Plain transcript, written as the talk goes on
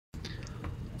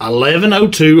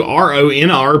1102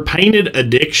 RONR Painted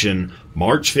Addiction.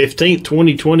 March 15th,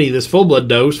 2020, this full-blood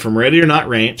dose from Ready or Not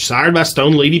Ranch, sired by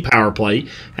Stone Lady Power Play.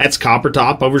 That's Copper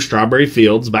Top over Strawberry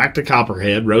Fields, back to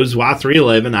Copperhead, Rose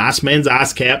Y311, Iceman's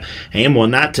Ice Cap, and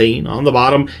 119. On the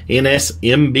bottom,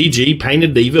 NSMBG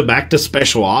Painted Diva, back to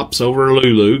Special Ops over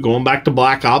Lulu, going back to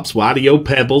Black Ops, YDO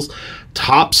Pebbles,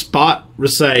 Top Spot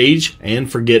Resage, and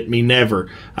Forget Me Never.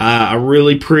 A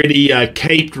really pretty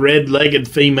caped red-legged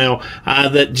female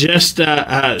that just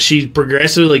she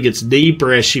progressively gets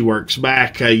deeper as she works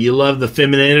back. You love the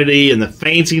femininity and the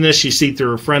fanciness you see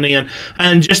through her front end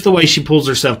and just the way she pulls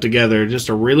herself together. Just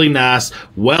a really nice,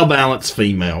 well-balanced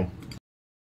female.